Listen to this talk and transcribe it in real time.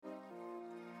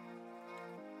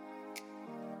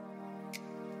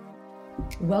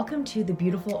Welcome to the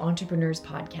Beautiful Entrepreneurs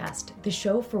Podcast, the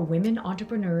show for women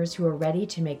entrepreneurs who are ready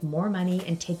to make more money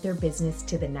and take their business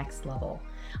to the next level.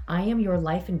 I am your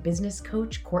life and business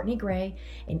coach, Courtney Gray,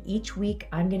 and each week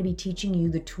I'm going to be teaching you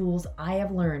the tools I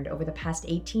have learned over the past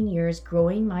 18 years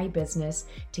growing my business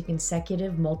to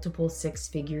consecutive multiple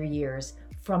six-figure years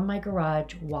from my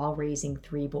garage while raising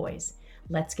 3 boys.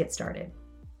 Let's get started.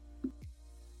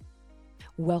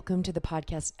 Welcome to the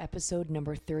podcast episode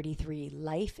number 33.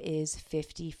 Life is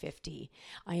 50-50.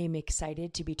 I am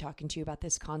excited to be talking to you about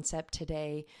this concept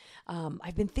today.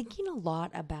 I've been thinking a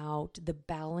lot about the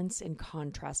balance and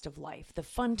contrast of life, the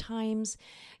fun times,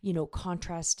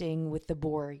 contrasting with the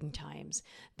boring times,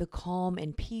 the calm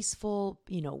and peaceful,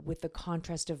 with the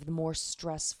contrast of the more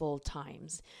stressful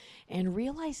times, and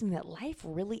realizing that life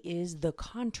really is the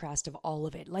contrast of all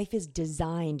of it. Life is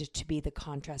designed to be the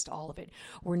contrast of all of it.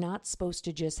 We're not supposed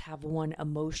to just have one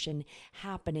emotion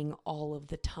happening all of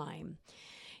the time.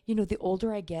 The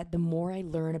older I get, the more I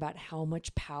learn about how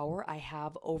much power I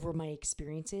have over my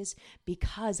experiences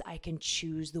because I can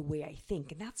choose the way I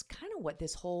think. And that's kind of what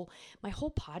my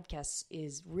whole podcast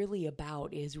is really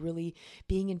about, is really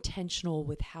being intentional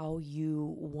with how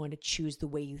you want to choose the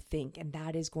way you think. And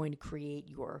that is going to create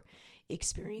your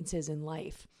experiences in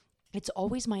life. It's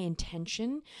always my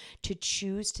intention to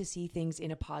choose to see things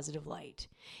in a positive light,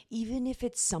 even if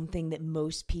it's something that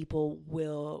most people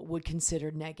would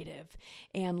consider negative.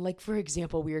 And like, for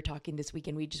example, we were talking this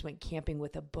weekend, we just went camping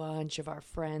with a bunch of our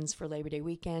friends for Labor Day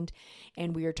weekend.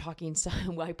 And we were talking,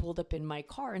 I pulled up in my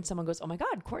car and someone goes, "Oh my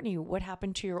God, Courtney, what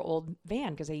happened to your old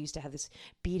van?" Because I used to have this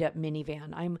beat up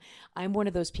minivan. I'm one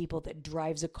of those people that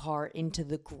drives a car into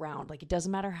the ground. Like, it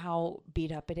doesn't matter how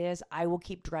beat up it is. I will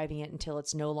keep driving it until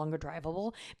it's no longer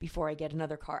drivable before I get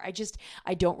another car.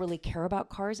 I don't really care about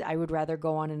cars. I would rather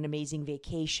go on an amazing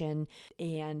vacation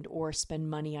or spend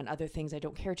money on other things I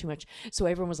don't care too much. So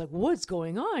everyone was like, "What's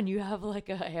going on? You have I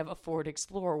have a Ford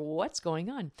Explorer. What's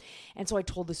going on?" And so I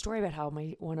told the story about how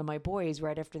one of my boys,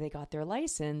 right after they got their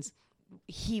license,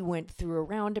 he went through a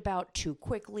roundabout too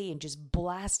quickly and just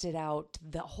blasted out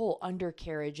the whole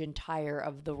undercarriage and tire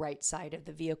of the right side of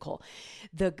the vehicle.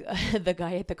 The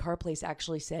guy at the car place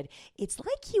actually said, "It's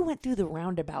like he went through the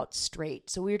roundabout straight."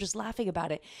 So we were just laughing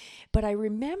about it. But I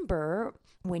remember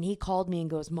when he called me and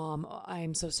goes, "Mom,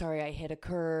 I'm so sorry, I hit a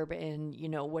curb and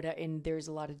and there's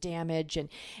a lot of damage."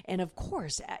 And of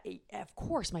course,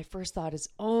 my first thought is,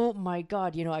 "Oh my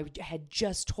God, I had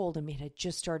just told him it had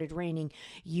just started raining.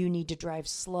 You need to drive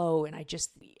slow." And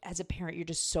as a parent, you're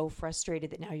just so frustrated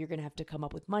that now you're going to have to come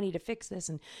up with money to fix this.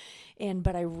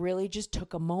 But I really just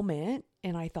took a moment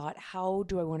and I thought, how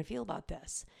do I want to feel about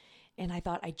this? And I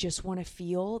thought, I just want to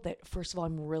feel that, first of all,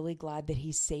 I'm really glad that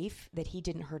he's safe, that he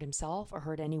didn't hurt himself or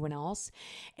hurt anyone else.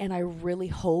 And I really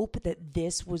hope that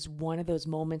this was one of those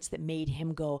moments that made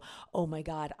him go, "Oh my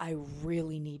God, I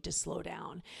really need to slow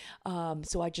down."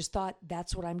 So I just thought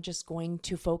that's what I'm just going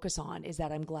to focus on, is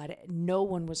that I'm glad no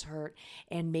one was hurt.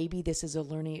 And maybe this is a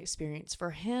learning experience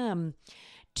for him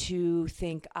to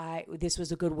think this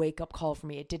was a good wake-up call for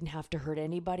me. It didn't have to hurt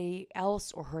anybody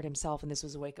else or hurt himself, and this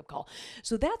was a wake-up call.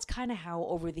 So that's kind of how,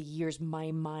 over the years,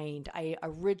 my mind, I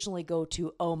originally go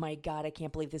to, "Oh my God, I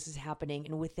can't believe this is happening."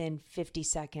 And within 50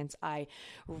 seconds, I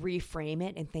reframe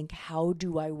it and think, how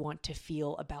do I want to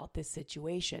feel about this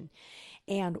situation?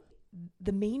 And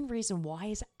the main reason why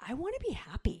is I want to be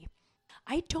happy.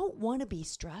 I don't want to be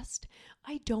stressed.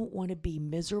 I don't want to be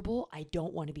miserable. I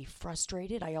don't want to be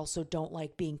frustrated. I also don't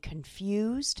like being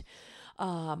confused.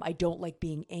 I don't like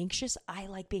being anxious. I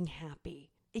like being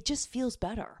happy. It just feels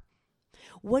better.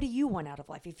 What do you want out of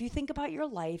life? If you think about your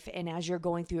life and as you're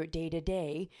going through it day to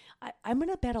day, I'm going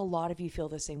to bet a lot of you feel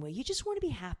the same way. You just want to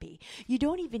be happy. You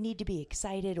don't even need to be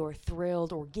excited or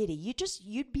thrilled or giddy.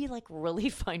 You'd be like really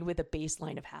fine with a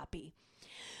baseline of happy.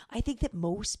 I think that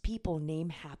most people name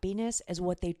happiness as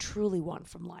what they truly want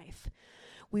from life.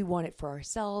 We want it for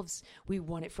ourselves. We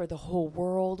want it for the whole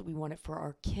world. We want it for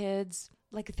our kids.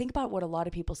 Like, think about what a lot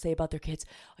of people say about their kids.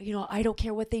 "I don't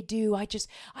care what they do. I just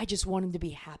want them to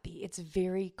be happy." It's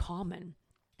very common.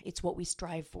 It's what we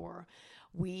strive for.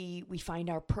 We find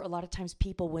a lot of times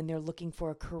people, when they're looking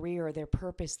for a career or their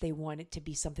purpose, they want it to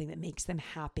be something that makes them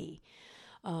happy.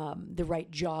 The right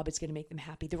job is going to make them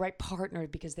happy. The right partner,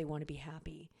 because they want to be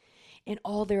happy. And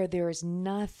there is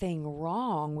nothing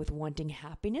wrong with wanting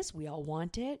happiness. We all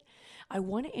want it. I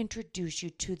want to introduce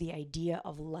you to the idea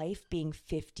of life being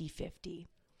 50-50.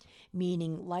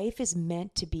 meaning life is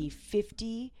meant to be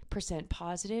 50%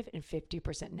 positive and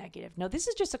 50% negative. Now, this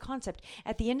is just a concept.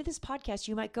 At the end of this podcast,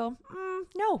 you might go,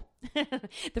 no.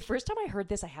 The first time I heard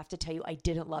this, I have to tell you, I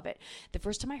didn't love it. The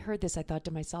first time I heard this, I thought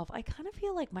to myself, I kind of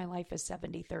feel like my life is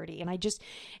 70-30.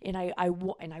 And I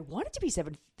want it to be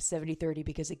 70-30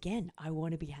 because, again, I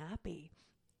want to be happy.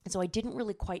 And so I didn't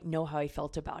really quite know how I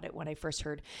felt about it when I first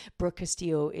heard. Brooke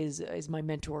Castillo is my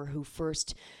mentor who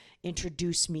first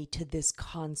introduced me to this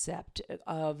concept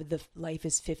of the life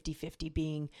is 50-50,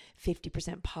 being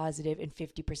 50% positive and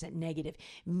 50% negative,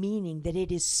 meaning that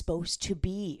it is supposed to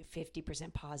be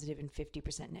 50% positive and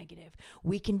 50% negative.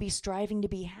 We can be striving to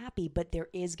be happy, but there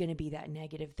is going to be that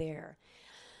negative there.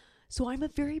 So I'm a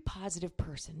very positive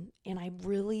person, and I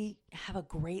really have a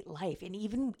great life. And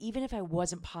even if I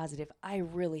wasn't positive, I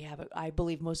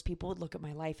believe most people would look at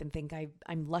my life and think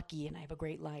I'm lucky and I have a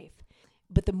great life.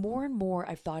 But the more and more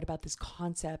I've thought about this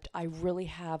concept, I really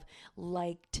have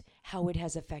liked how it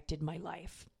has affected my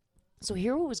life. So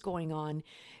here what was going on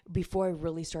before I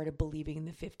really started believing in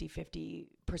the 50%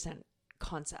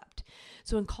 concept.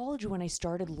 So in college, when I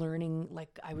started learning,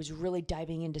 like I was really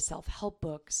diving into self-help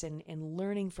books and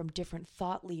learning from different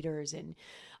thought leaders and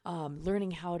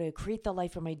learning how to create the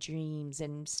life of my dreams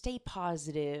and stay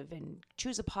positive and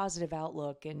choose a positive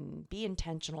outlook and be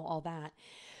intentional, all that.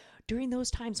 During those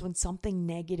times when something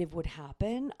negative would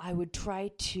happen, I would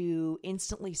try to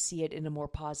instantly see it in a more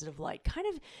positive light.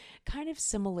 Kind of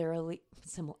similarly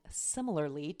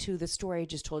to the story I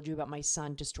just told you about my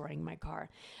son destroying my car.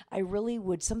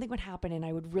 Something would happen and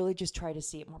I would really just try to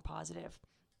see it more positive.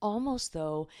 Almost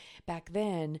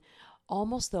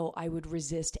though I would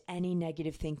resist any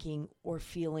negative thinking or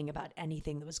feeling about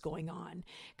anything that was going on.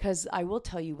 Because I will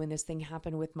tell you, when this thing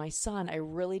happened with my son, I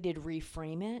really did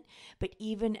reframe it. But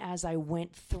even as I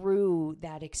went through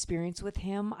that experience with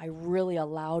him, I really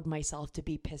allowed myself to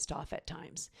be pissed off at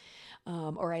times.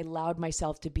 Or I allowed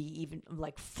myself to be even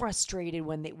like frustrated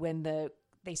when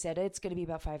they said it's going to be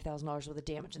about $5,000 worth of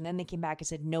damage. And then they came back and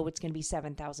said, no, it's going to be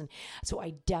 $7,000. So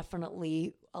I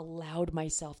definitely allowed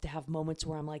myself to have moments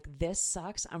where I'm like, this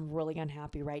sucks. I'm really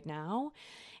unhappy right now.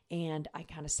 And I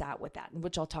kind of sat with that,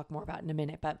 which I'll talk more about in a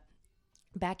minute. But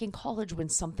back in college, when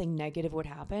something negative would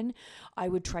happen, I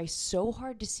would try so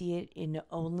hard to see it in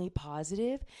only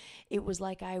positive. It was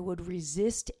like I would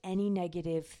resist any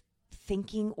negative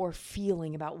thinking or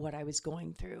feeling about what I was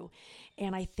going through.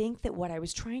 And I think that what I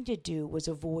was trying to do was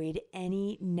avoid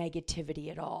any negativity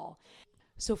at all.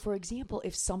 So for example,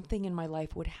 if something in my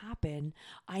life would happen,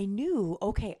 I knew,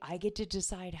 okay, I get to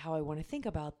decide how I want to think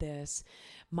about this.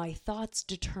 My thoughts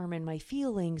determine my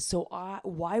feelings. So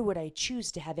why would I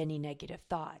choose to have any negative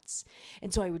thoughts?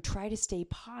 And so I would try to stay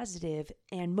positive,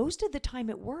 and most of the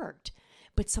time it worked.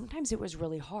 But sometimes it was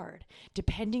really hard,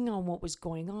 depending on what was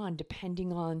going on,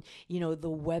 depending on, the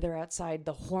weather outside,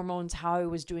 the hormones, how I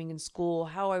was doing in school,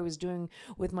 how I was doing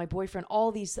with my boyfriend,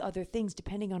 all these other things,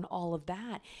 depending on all of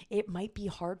that, it might be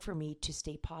hard for me to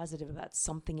stay positive about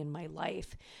something in my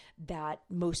life that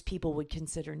most people would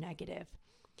consider negative.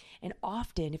 And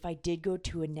often, if I did go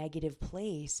to a negative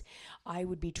place, I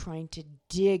would be trying to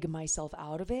dig myself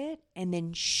out of it and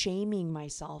then shaming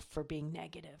myself for being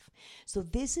negative. So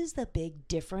this is the big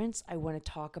difference I want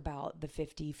to talk about, the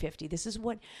 50-50. This is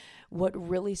what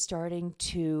really starting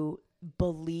to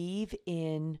believe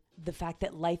in the fact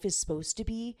that life is supposed to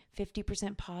be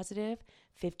 50% positive,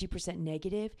 50%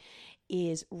 negative,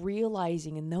 is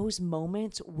realizing in those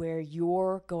moments where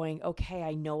you're going, okay,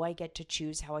 I know I get to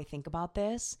choose how I think about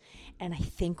this. And I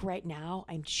think right now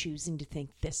I'm choosing to think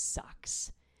this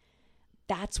sucks.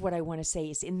 That's what I want to say,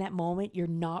 is in that moment, you're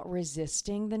not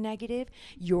resisting the negative,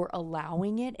 you're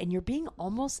allowing it, and you're being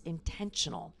almost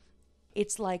intentional.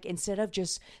 It's like, instead of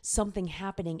just something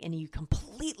happening and you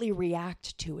completely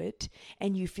react to it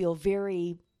and you feel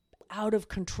very out of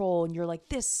control and you're like,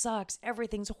 this sucks,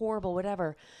 everything's horrible,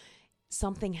 whatever.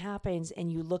 Something happens and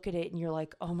you look at it and you're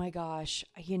like, oh my gosh,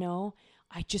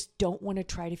 I just don't want to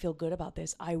try to feel good about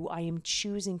this. I am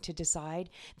choosing to decide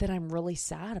that I'm really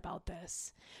sad about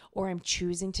this. Or I'm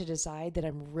choosing to decide that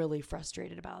I'm really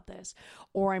frustrated about this.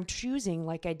 Or I'm choosing,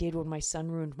 like I did when my son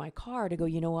ruined my car, to go,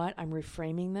 you know what? I'm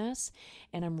reframing this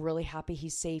and I'm really happy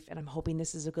he's safe and I'm hoping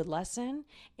this is a good lesson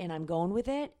and I'm going with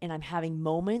it, and I'm having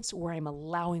moments where I'm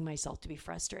allowing myself to be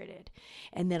frustrated.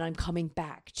 And then I'm coming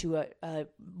back to a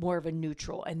more of a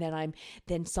neutral, and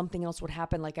then something else would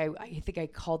happen. Like I think I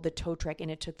called the tow truck,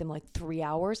 and it took them like 3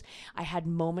 hours, I had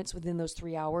moments within those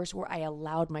 3 hours where I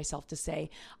allowed myself to say,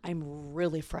 I'm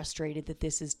really frustrated that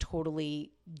this is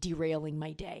totally derailing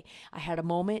my day. I had a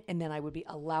moment, and then I would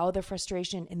allow the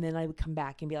frustration, and then I would come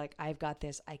back and be like, I've got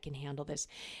this, I can handle this.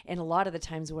 And a lot of the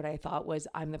times what I thought was,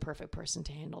 I'm the perfect person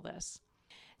to handle this.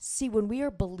 See, when we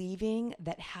are believing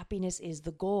that happiness is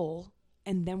the goal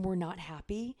and then we're not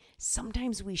happy,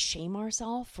 sometimes we shame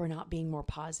ourselves for not being more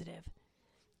positive.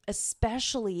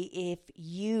 Especially if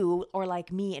you are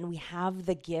like me and we have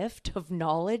the gift of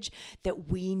knowledge that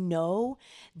we know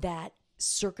that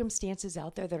circumstances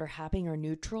out there that are happening are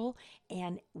neutral,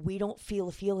 and we don't feel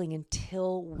a feeling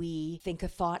until we think a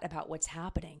thought about what's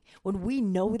happening. When we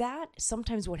know that,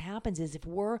 sometimes what happens is if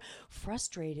we're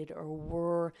frustrated or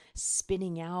we're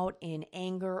spinning out in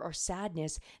anger or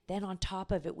sadness, then on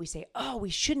top of it, we say, oh,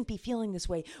 we shouldn't be feeling this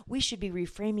way. We should be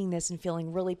reframing this and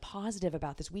feeling really positive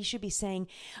about this. We should be saying,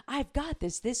 I've got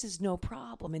this. This is no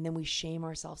problem. And then we shame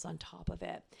ourselves on top of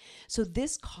it. So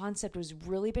this concept has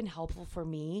really been helpful for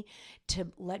me to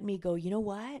let me go, you know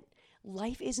what?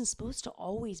 Life isn't supposed to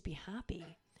always be happy.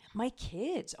 My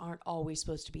kids aren't always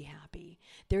supposed to be happy.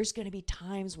 There's going to be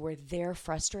times where they're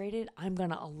frustrated. I'm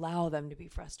going to allow them to be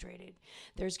frustrated.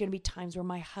 There's going to be times where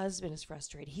my husband is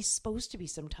frustrated. He's supposed to be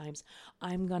sometimes.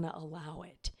 I'm going to allow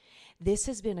it. This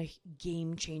has been a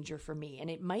game changer for me. And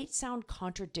it might sound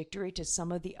contradictory to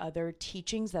some of the other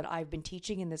teachings that I've been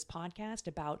teaching in this podcast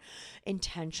about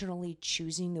intentionally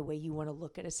choosing the way you want to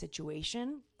look at a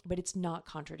situation, but it's not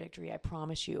contradictory, I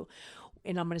promise you.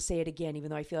 And I'm going to say it again, even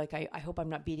though I feel like I hope I'm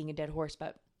not beating a dead horse,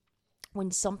 but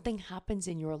when something happens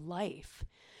in your life,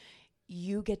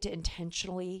 you get to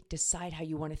intentionally decide how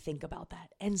you want to think about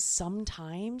that. And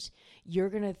sometimes you're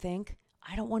going to think,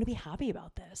 I don't want to be happy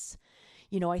about this.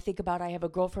 You know, I think about, I have a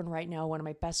girlfriend right now, one of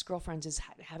my best girlfriends is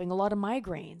having a lot of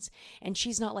migraines, and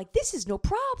she's not like, this is no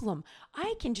problem.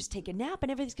 I can just take a nap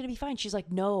and everything's going to be fine. She's like,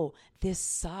 no, this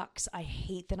sucks. I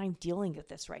hate that I'm dealing with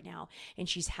this right now. And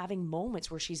she's having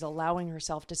moments where she's allowing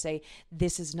herself to say,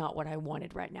 this is not what I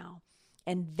wanted right now.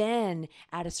 And then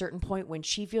at a certain point when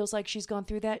she feels like she's gone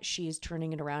through that, she is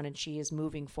turning it around and she is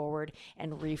moving forward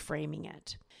and reframing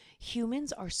it.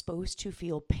 Humans are supposed to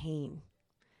feel pain,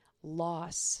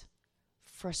 loss,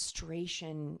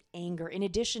 frustration, anger, in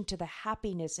addition to the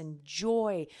happiness and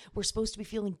joy. We're supposed to be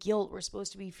feeling guilt. We're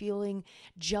supposed to be feeling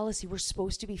jealousy. We're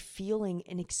supposed to be feeling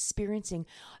and experiencing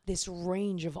this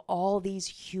range of all these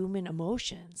human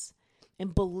emotions.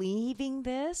 And believing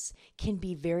this can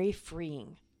be very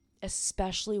freeing,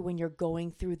 especially when you're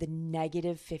going through the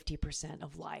negative 50%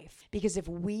 of life. Because if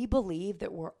we believe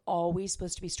that we're always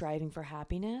supposed to be striving for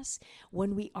happiness,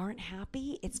 when we aren't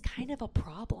happy, it's kind of a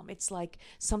problem. It's like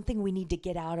something we need to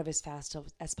get out of as fast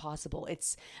as possible.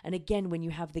 And again, when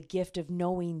you have the gift of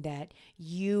knowing that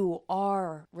you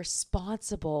are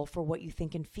responsible for what you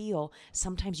think and feel,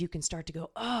 sometimes you can start to go,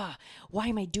 why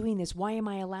am I doing this? Why am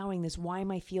I allowing this? Why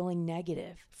am I feeling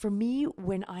negative? For me,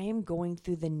 when I am going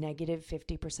through the negative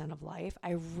 50% of life,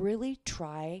 I really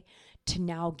try to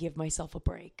now give myself a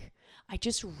break. I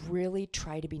just really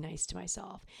try to be nice to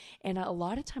myself. And a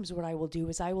lot of times what I will do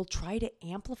is I will try to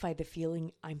amplify the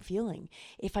feeling I'm feeling.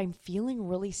 If I'm feeling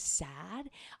really sad,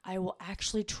 I will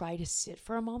actually try to sit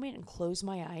for a moment and close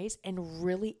my eyes and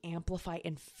really amplify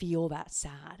and feel that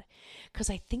sad. Because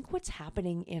I think what's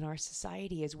happening in our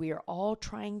society is we are all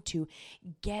trying to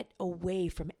get away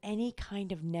from any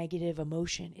kind of negative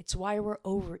emotion. It's why we're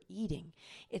overeating.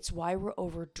 It's why we're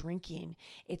over drinking.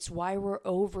 It's why we're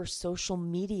over social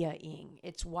media-ing.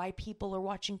 It's why people are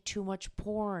watching too much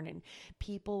porn and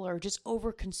people are just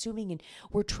over consuming, and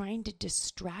we're trying to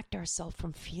distract ourselves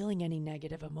from feeling any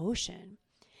negative emotion.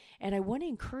 And I want to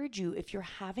encourage you, if you're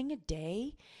having a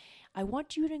day, I want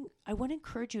to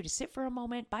encourage you to sit for a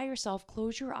moment by yourself,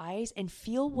 close your eyes, and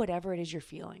feel whatever it is you're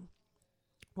feeling.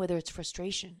 Whether it's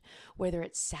frustration, whether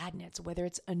it's sadness, whether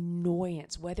it's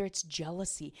annoyance, whether it's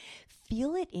jealousy,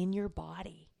 feel it in your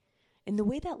body. And the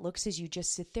way that looks is you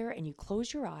just sit there and you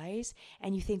close your eyes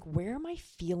and you think, where am I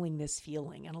feeling this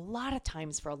feeling? And a lot of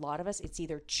times for a lot of us, it's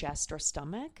either chest or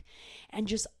stomach, and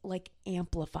just like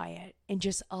amplify it and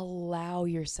just allow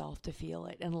yourself to feel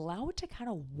it and allow it to kind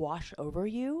of wash over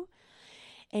you.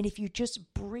 And if you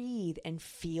just breathe and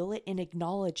feel it and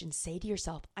acknowledge and say to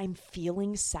yourself, I'm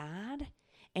feeling sad,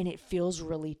 and it feels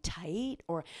really tight,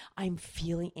 or I'm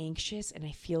feeling anxious and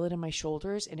I feel it in my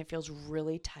shoulders and it feels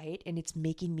really tight and it's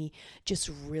making me just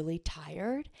really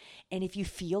tired. And if you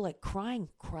feel like crying,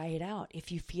 cry it out.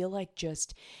 If you feel like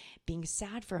just being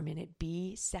sad for a minute,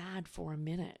 be sad for a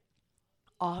minute.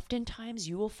 Oftentimes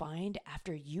you will find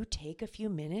after you take a few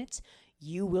minutes,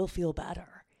 you will feel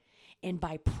better. And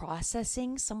by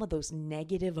processing some of those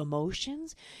negative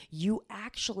emotions, you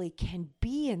actually can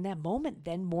be in that moment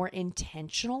then more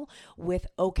intentional with,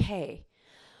 okay,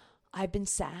 I've been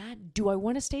sad. Do I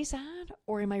want to stay sad?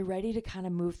 Or am I ready to kind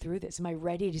of move through this? Am I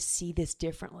ready to see this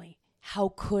differently?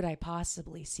 How could I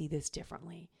possibly see this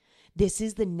differently? This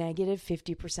is the negative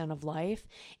 50% of life.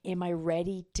 Am I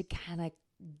ready to kind of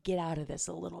get out of this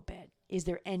a little bit? Is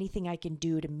there anything I can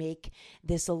do to make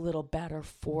this a little better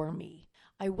for me?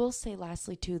 I will say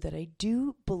lastly too that I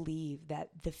do believe that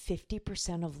the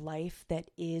 50% of life that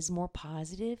is more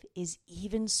positive is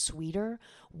even sweeter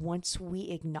once we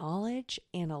acknowledge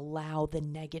and allow the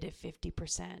negative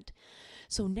 50%.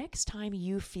 So next time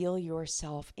you feel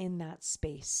yourself in that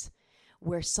space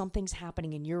where something's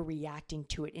happening and you're reacting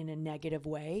to it in a negative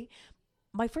way,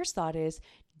 my first thought is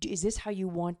this how you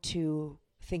want to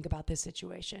think about this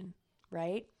situation,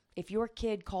 right? If your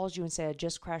kid calls you and says, I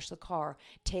just crashed the car,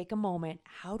 take a moment.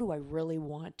 How do I really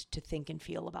want to think and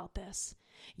feel about this?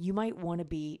 You might want to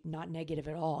be not negative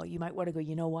at all. You might want to go,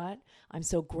 you know what? I'm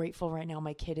so grateful right now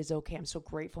my kid is okay. I'm so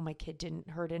grateful my kid didn't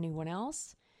hurt anyone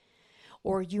else.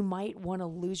 Or you might want to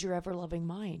lose your ever-loving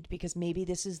mind because maybe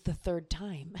this is the third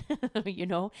time.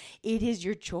 It is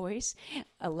your choice.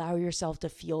 Allow yourself to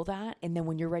feel that. And then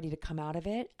when you're ready to come out of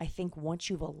it, I think once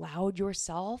you've allowed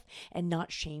yourself and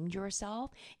not shamed yourself,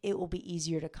 it will be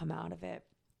easier to come out of it.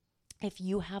 If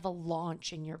you have a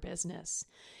launch in your business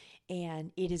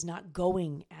and it is not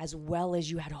going as well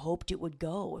as you had hoped it would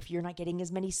go, if you're not getting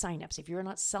as many signups, if you're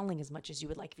not selling as much as you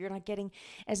would like, if you're not getting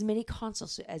as many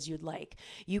consults as you'd like,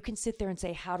 you can sit there and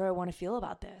say, how do I want to feel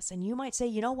about this? And you might say,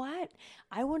 you know what?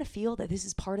 I want to feel that this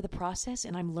is part of the process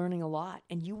and I'm learning a lot.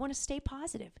 And you want to stay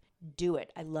positive. Do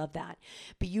it. I love that.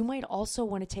 But you might also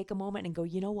want to take a moment and go,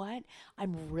 you know what?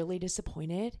 I'm really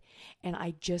disappointed and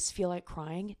I just feel like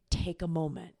crying. Take a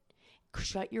moment.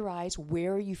 Shut your eyes.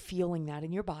 Where are you feeling that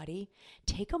in your body?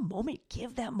 Take a moment.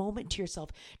 Give that moment to yourself.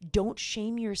 Don't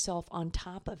shame yourself on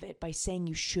top of it by saying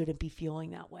you shouldn't be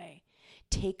feeling that way.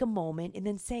 Take a moment and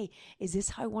then say, is this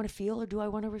how I want to feel or do I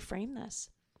want to reframe this?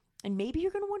 And maybe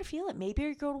you're going to want to feel it. Maybe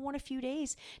you're going to want a few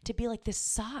days to be like, this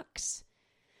sucks.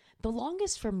 The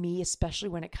longest for me, especially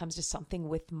when it comes to something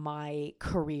with my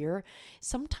career,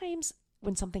 sometimes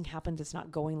when something happens that's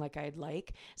not going like I'd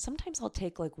like, sometimes I'll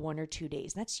take like 1 or 2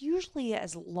 days. That's usually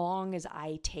as long as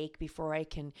I take before I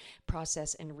can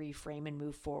process and reframe and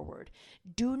move forward.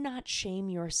 Do not shame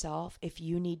yourself if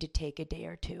you need to take a day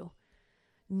or two.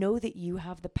 Know that you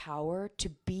have the power to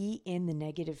be in the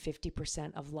negative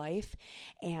 50% of life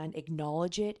and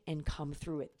acknowledge it and come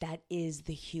through it. That is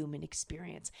the human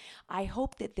experience. I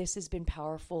hope that this has been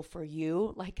powerful for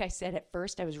you. Like I said, at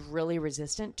first I was really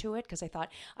resistant to it because I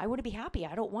thought, I want to be happy.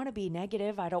 I don't want to be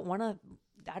negative. I don't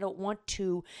want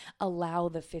to allow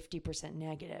the 50%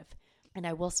 negative. And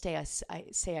I will say, I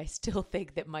still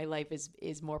think that my life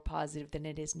is more positive than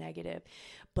it is negative.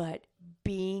 But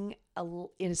being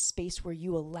in a space where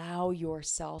you allow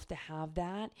yourself to have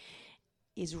that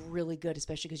is really good,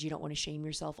 especially because you don't want to shame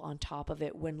yourself on top of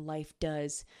it when life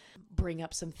does bring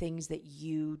up some things that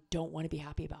you don't want to be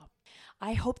happy about.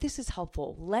 I hope this is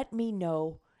helpful. Let me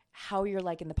know how you're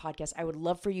liking the podcast. I would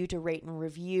love for you to rate and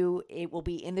review. It will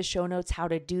be in the show notes how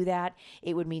to do that.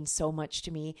 It would mean so much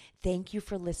to me. Thank you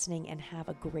for listening and have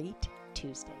a great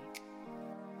Tuesday.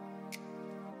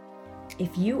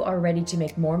 If you are ready to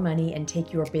make more money and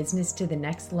take your business to the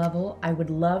next level, I would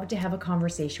love to have a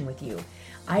conversation with you.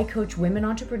 I coach women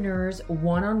entrepreneurs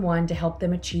one-on-one to help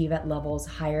them achieve at levels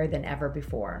higher than ever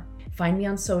before. Find me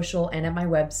on social and at my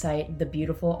website,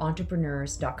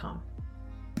 thebeautifulentrepreneurs.com.